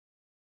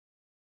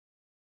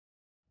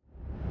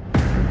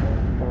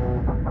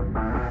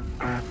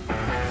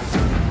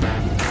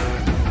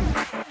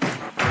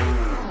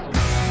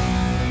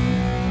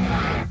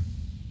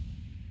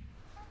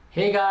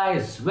Hey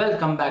guys,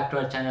 welcome back to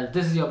our channel.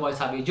 This is your boy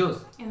Sabi Juice.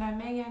 And I'm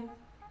Megan.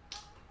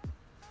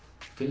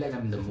 I feel like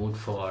I'm in the mood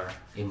for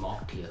a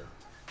mocktail.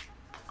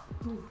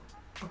 Ooh,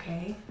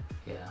 okay.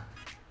 Yeah,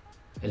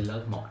 I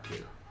love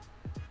mocktail.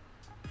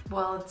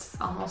 Well, it's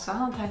almost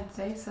Valentine's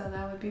Day, so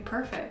that would be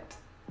perfect.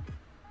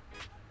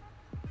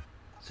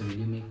 So will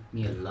you make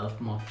me a love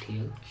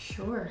mocktail?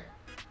 Sure.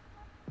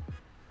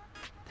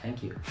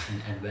 Thank you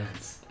in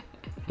advance.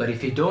 But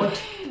if you don't,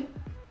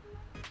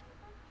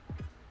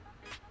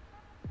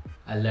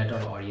 I'll let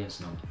our audience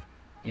know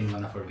in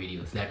one of our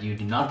videos that you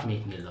did not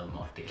make me a love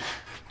mocktail.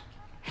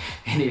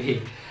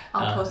 Anyway,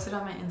 I'll post it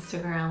on my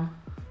Instagram.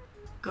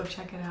 Go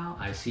check it out.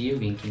 I see you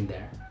winking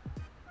there.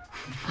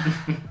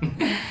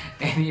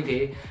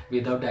 Anyway,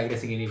 without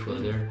digressing any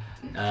further,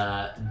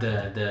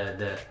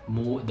 the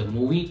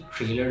movie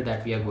trailer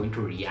that we are going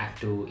to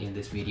react to in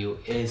this video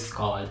is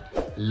called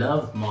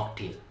Love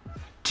Mocktail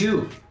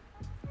 2.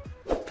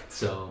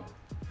 So,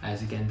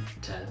 as you can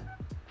tell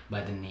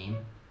by the name,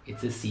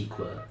 it's a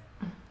sequel.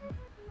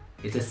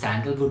 It's a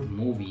sandalwood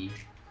movie.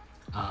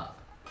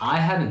 I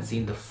haven't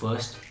seen the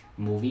first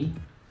movie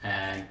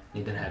and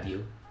neither have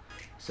you.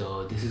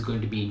 So this is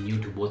going to be new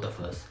to both of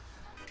us.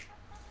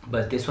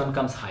 But this one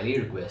comes highly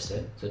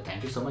requested. So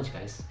thank you so much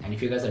guys. And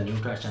if you guys are new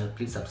to our channel,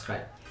 please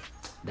subscribe.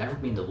 That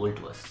would mean the world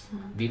to us.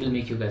 We will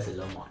make you guys a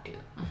love mocktail.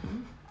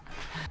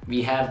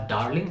 We have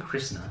darling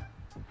Krishna,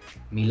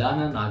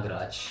 Milana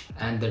Nagaraj,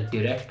 and the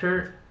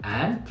director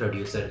and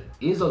producer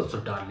is also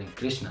darling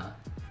Krishna.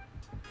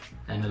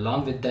 And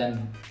along with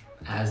them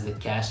as the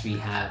cast we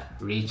have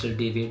Rachel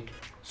David,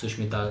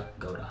 Sushmita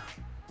Gaura.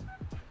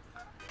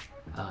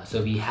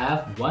 So we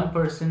have one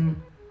person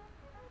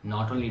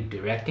not only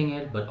directing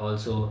it but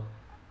also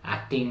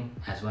acting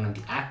as one of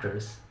the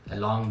actors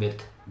along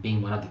with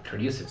being one of the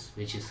producers,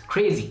 which is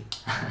crazy.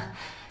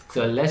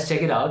 So let's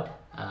check it out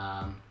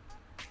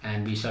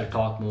and we shall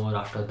talk more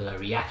after the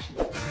reaction.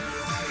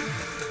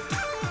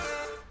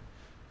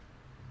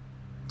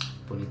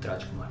 Punit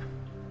Rajkumar.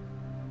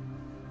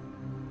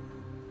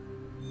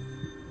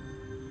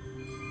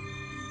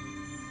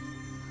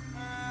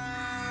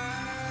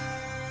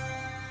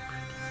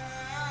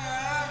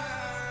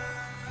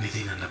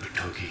 ನಿಧಿ ನನ್ನ ಬಿಟ್ಟು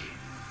ಹೋಗಿ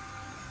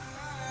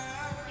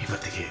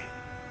ಇವತ್ತಿಗೆ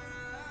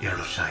 2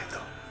 ವರ್ಷ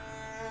ಆಯಿತು.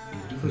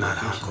 ನಾನು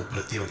ಹಾಕೋ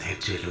ಪ್ರತಿಯೊಂದು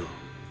ಹೆಜ್ಜೆಯಲ್ಲೂ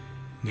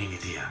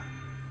ನೀನಿದೀಯ.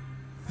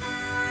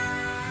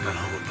 ನಾನು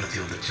ಹೋಗೋ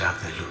ಪ್ರತಿಯೊಂದು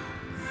ಜಾಗದಲ್ಲೂ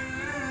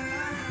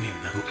ನೀನು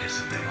ನಗು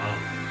ಕೇಳಿಸುತ್ತೆ.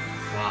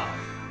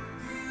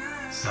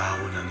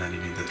 ಸಾವು ನನ್ನ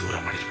ನಿನ್ನಿಂದ ದೂರ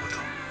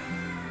ಮಾಡಿರ್ಬೋದು,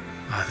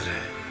 ಆದರೆ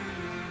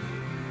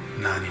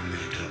ನಾನು ನಿಮ್ಮ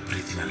ಮೇಲಿಟ್ಟಿರೋ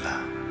ಪ್ರೀತಿನಲ್ಲ,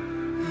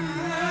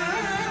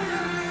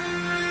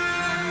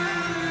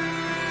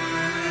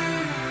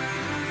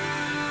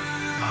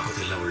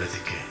 ಆಗೋದೆಲ್ಲ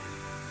ಒಳ್ಳೇದಕ್ಕೆ.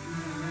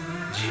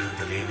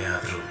 ಜೀವನದಲ್ಲಿ ಏನೇ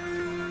ಆದರೂ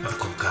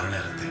ಅದಕ್ಕೊಂದು ಕಾರಣ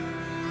ಇರುತ್ತೆ.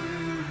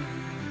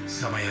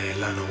 ಸಮಯ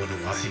ಎಲ್ಲ ನೋವನ್ನು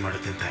ವಾಸಿ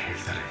ಮಾಡುತ್ತೆ ಅಂತ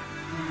ಹೇಳ್ತಾರೆ,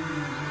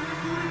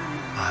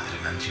 ಆದರೆ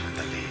ನನ್ನ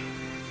ಜೀವನದಲ್ಲಿ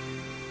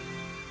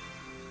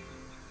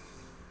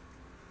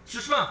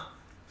ಸುಷ್ಮಾ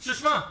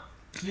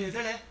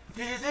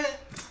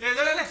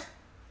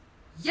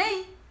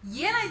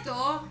ಏನಾಯ್ತು?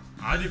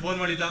 ಆದಿ ಫೋನ್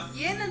ಮಾಡಿದ್ದ.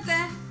 ಏನಂತೆ?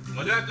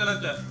 ಮದುವೆ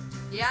ಆಗ್ತಾನಂತೆ.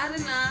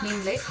 ಯಾರನ್ನ?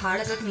 ನಿನ್ ಲೈಫ್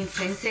ಹಾಳಾಗಕ್ ನಿನ್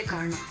ಫ್ರೆಂಡ್ಸೇ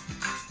ಕಾರಣ.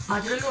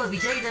 ಅದ್ರಲ್ಲೂ ಆ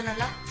ವಿಜಯ್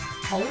ಇದನ್ನಲ್ಲ,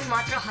 ಅವ್ನು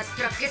ಮಾತ್ರ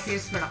ಹತ್ರಕ್ಕೆ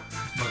ಸೇರಿಸ್ಬೇಡ.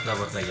 ಬರ್ತಾ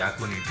ಬರ್ತಾ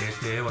ಯಾಕೋ ನಿನ್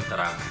ಟೇಸ್ಟೇ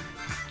ಒಂಥರ ಆಗ.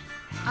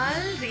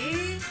 ಅಲ್ರಿ,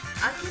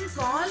 ಆಕಿನ್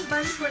ಕಾಲ್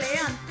ಬಂದ್ಕೊಳೆ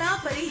ಅಂತ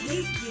ಬರೀ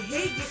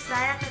ಹೇಗೆ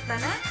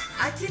ಸಾಯಕತ್ತಾನ.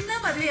 ಆಕಿನ್ನ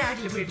ಮದ್ವೆ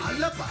ಆಗ್ಲಿ ಬಿಡಿ.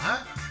 ಅಲ್ಲಪ್ಪ,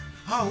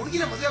 ಆ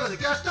ಹುಡುಗಿನ ಮದುವೆ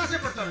ಆಗೋದಕ್ಕೆ ಅಷ್ಟು ಆಸೆ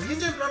ಪಡ್ತಾನೆ.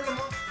 ನಿಂದೇನು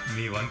ಪ್ರಾಬ್ಲಮ್?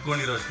 ನೀವ್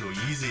ಅನ್ಕೊಂಡಿರೋಷ್ಟು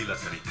ಈಸಿ ಇಲ್ಲ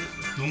ಸರಿ,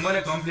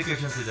 ತುಂಬಾನೇ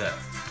ಕಾಂಪ್ಲಿಕೇಶನ್ಸ್ ಇದೆ.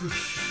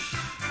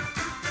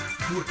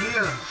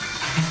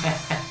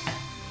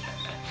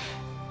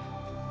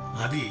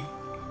 ಅದಿ,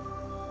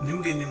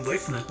 ನಿಮ್ಗೆ ನಿಮ್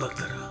ವೈಫ್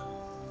ನೆನಪಾಗ್ತಾರ?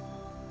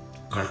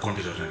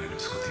 ಕಳ್ಕೊಂಡಿರೋರ್ನ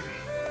ನೆನೆಸ್ಕೋತೀವಿ,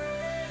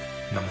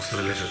 ನಮ್ಮ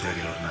ಉಸಿರಲ್ಲೇ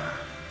ಜೊತೆಯಾಗಿರೋರ್ನ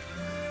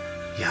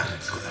ಯಾರು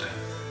ನೆನೆಸ್ಕೋತಾರೆ?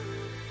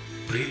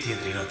 ಪ್ರೀತಿ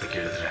ಅಂದ್ರೆ ಏನು ಅಂತ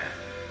ಕೇಳಿದ್ರೆ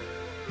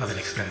ಅದನ್ನ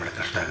ಎಕ್ಸ್ಪ್ಲೇನ್ ಮಾಡಕ್ಕೆ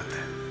ಕಷ್ಟ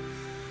ಆಗುತ್ತೆ.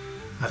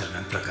 ಆದ್ರೆ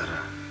ನನ್ನ ಪ್ರಕಾರ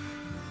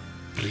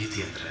ಪ್ರೀತಿ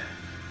ಅಂದ್ರೆ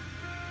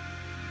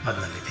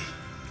ಅದನ್ನ ನಿಧಿ.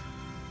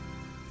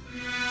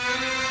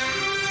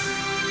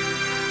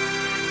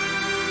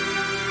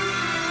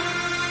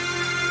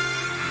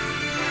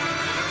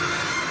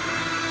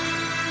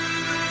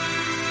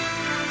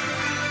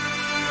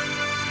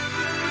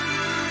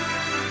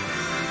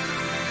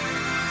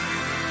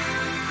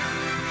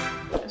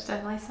 It's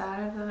definitely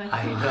sadder than I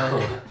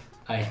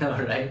I know,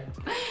 right?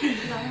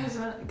 thought it was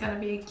gonna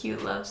be a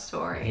cute love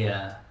story.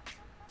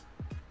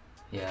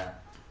 Yeah.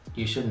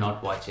 You should not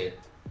watch it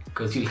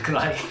because you'll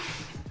cry.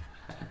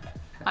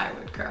 I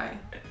would cry.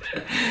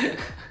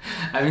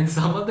 I mean,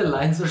 some of the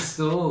lines were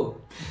so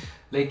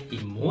like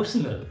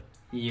emotional,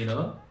 you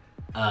know,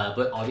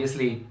 but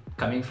obviously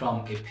coming from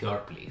a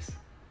pure place.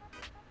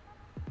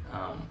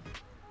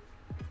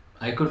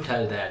 I could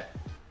tell that,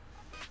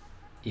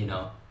 you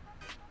know,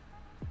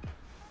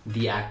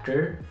 the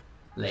actor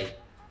like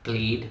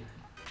played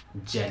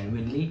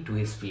genuinely to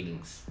his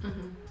feelings.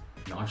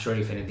 Not sure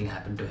if anything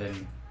happened to him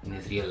in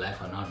his real life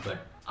or not, but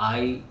I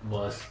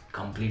was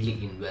completely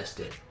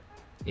invested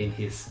in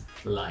his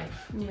life.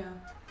 Yeah.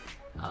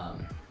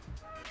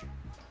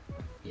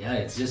 Yeah,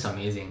 it's just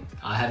amazing.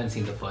 I haven't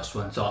seen the first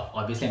one, so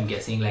obviously I'm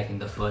guessing like in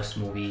the first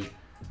movie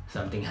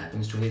something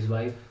happens to his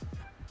wife,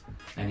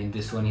 and in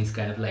this one he's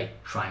kind of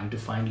like trying to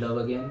find love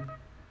again.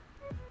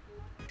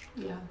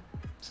 Yeah,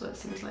 so it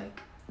seems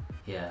like.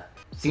 Yeah,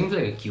 seems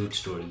like a cute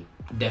story.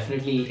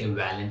 Definitely a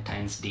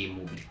Valentine's Day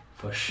movie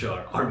for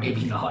sure, or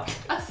maybe not.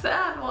 A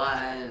sad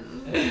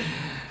one.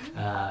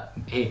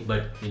 Hey,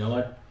 but you know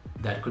what?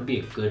 That could be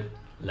a good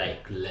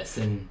like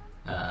lesson.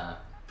 To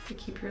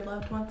keep your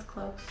loved ones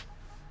close.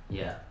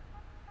 Yeah.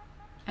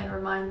 And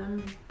remind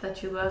them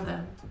that you love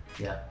them.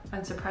 Yeah.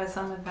 And surprise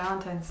them with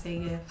Valentine's Day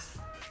gifts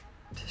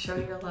to show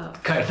your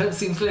love. Kind of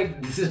seems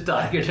like this is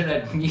targeted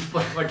at me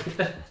for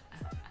particular.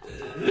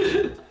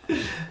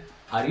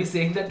 Are you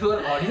saying that to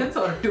our audience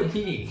or to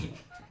me?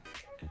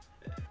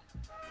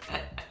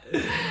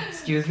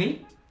 Excuse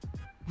me?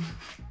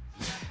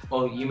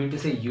 Oh, you mean to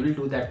say you'll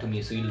do that to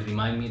me, so you'll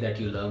remind me that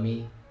you love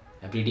me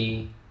every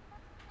day,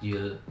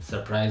 you'll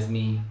surprise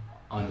me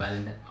on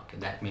Valentine's. Okay,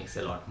 that makes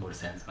a lot more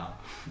sense now.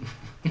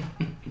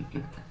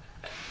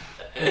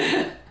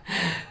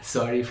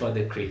 Sorry for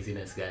the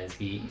craziness, guys.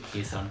 We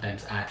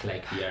sometimes act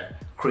like we are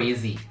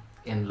crazy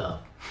in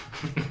love.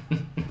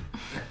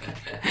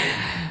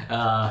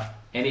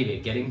 Anyway,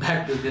 getting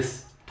back to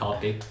this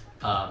topic,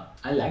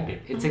 I liked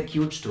it. It's a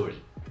cute story.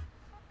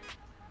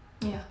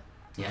 Yeah.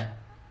 Yeah.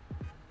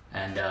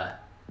 And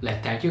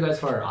like, thank you guys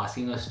for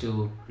asking us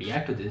to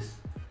react to this.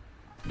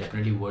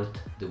 Definitely worth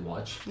the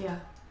watch. Yeah,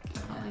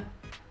 definitely.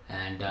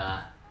 And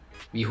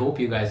we hope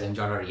you guys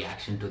enjoyed our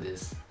reaction to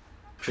this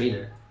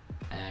trailer.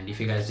 And if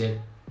you guys did,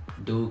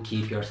 do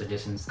keep your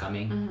suggestions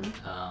coming.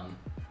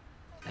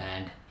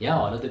 And yeah,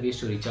 all of the ways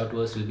to reach out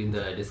to us will be in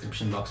the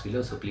description box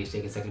below, so please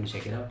take a second to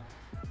check it out.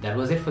 That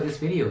was it for this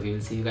video. We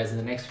will see you guys in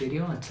the next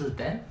video. Until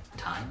then,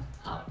 time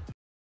out.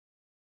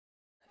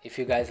 If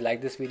you guys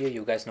like this video,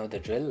 you guys know the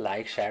drill.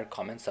 Like, share,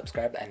 comment,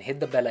 subscribe, and hit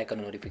the bell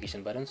icon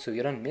notification button so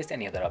you don't miss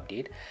any other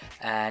update.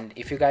 And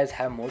if you guys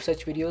have more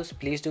such videos,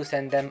 please do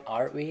send them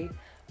our way.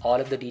 All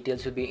of the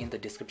details will be in the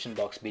description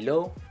box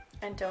below.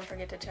 And don't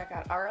forget to check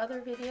out our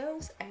other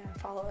videos and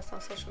follow us on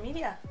social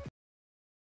media.